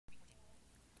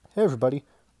Hey everybody,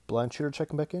 Blind Shooter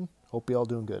checking back in. Hope you all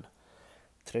doing good.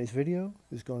 Today's video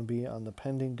is going to be on the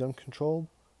pending gun control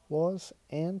laws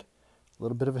and a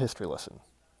little bit of a history lesson.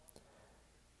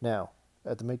 Now,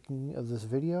 at the making of this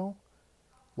video,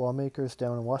 lawmakers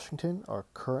down in Washington are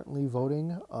currently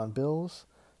voting on bills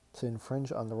to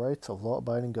infringe on the rights of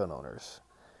law-abiding gun owners.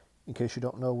 In case you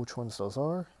don't know which ones those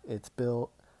are, it's Bill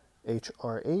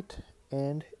H.R. 8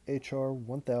 and H.R.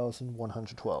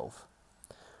 1112.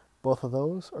 Both of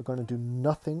those are going to do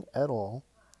nothing at all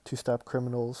to stop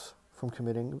criminals from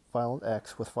committing violent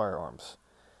acts with firearms.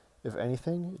 If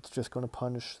anything, it's just going to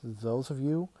punish those of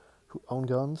you who own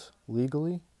guns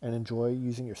legally and enjoy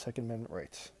using your Second Amendment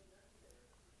rights.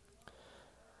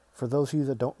 For those of you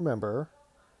that don't remember,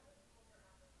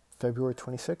 February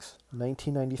 26,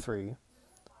 1993, a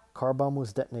car bomb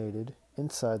was detonated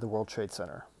inside the World Trade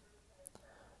Center.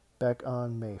 Back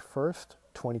on May 1st,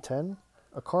 2010,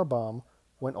 a car bomb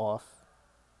went off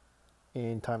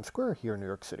in Times Square here in New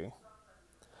York City.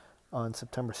 On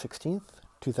September 16th,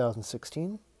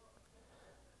 2016,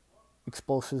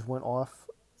 explosives went off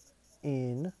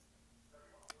in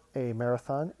a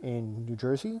marathon in New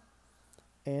Jersey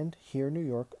and here in New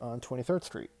York on 23rd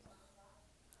Street.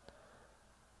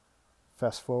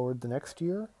 Fast forward the next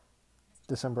year,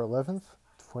 December 11th,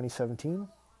 2017,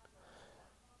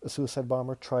 a suicide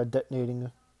bomber tried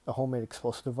detonating a homemade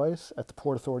explosive device at the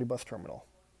Port Authority bus terminal.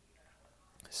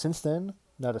 Since then,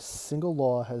 not a single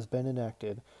law has been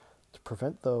enacted to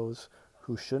prevent those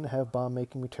who shouldn't have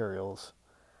bomb-making materials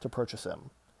to purchase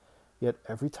them. Yet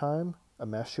every time a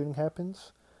mass shooting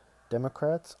happens,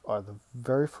 Democrats are the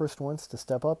very first ones to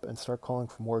step up and start calling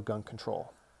for more gun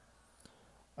control.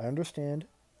 I understand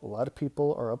a lot of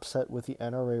people are upset with the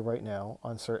NRA right now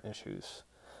on certain issues,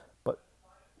 but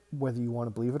whether you want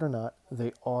to believe it or not,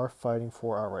 they are fighting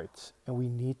for our rights, and we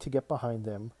need to get behind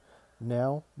them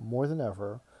now more than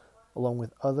ever, along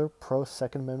with other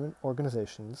pro-Second Amendment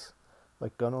organizations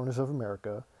like Gun Owners of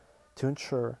America, to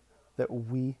ensure that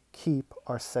we keep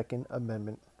our Second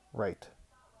Amendment right.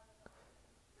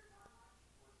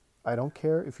 I don't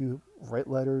care if you write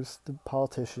letters to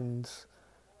politicians,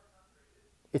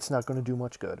 it's not going to do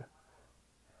much good.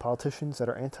 Politicians that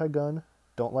are anti-gun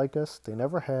don't like us, they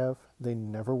never have, they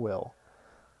never will.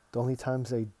 The only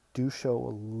times they do show a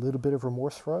little bit of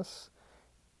remorse for us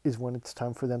is when it's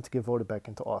time for them to get voted back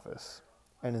into office.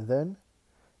 And then,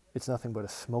 it's nothing but a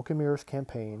smoke and mirrors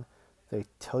campaign. They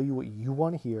tell you what you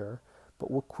want to hear,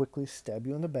 but will quickly stab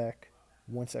you in the back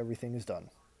once everything is done.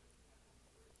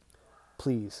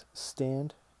 Please,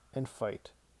 stand and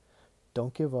fight.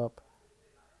 Don't give up.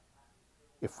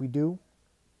 If we do,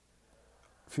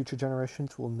 future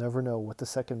generations will never know what the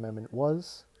Second Amendment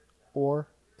was or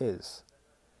is.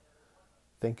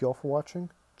 Thank you all for watching.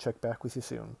 Check back with you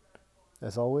soon.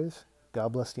 As always, God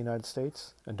bless the United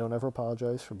States, and don't ever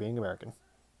apologize for being American.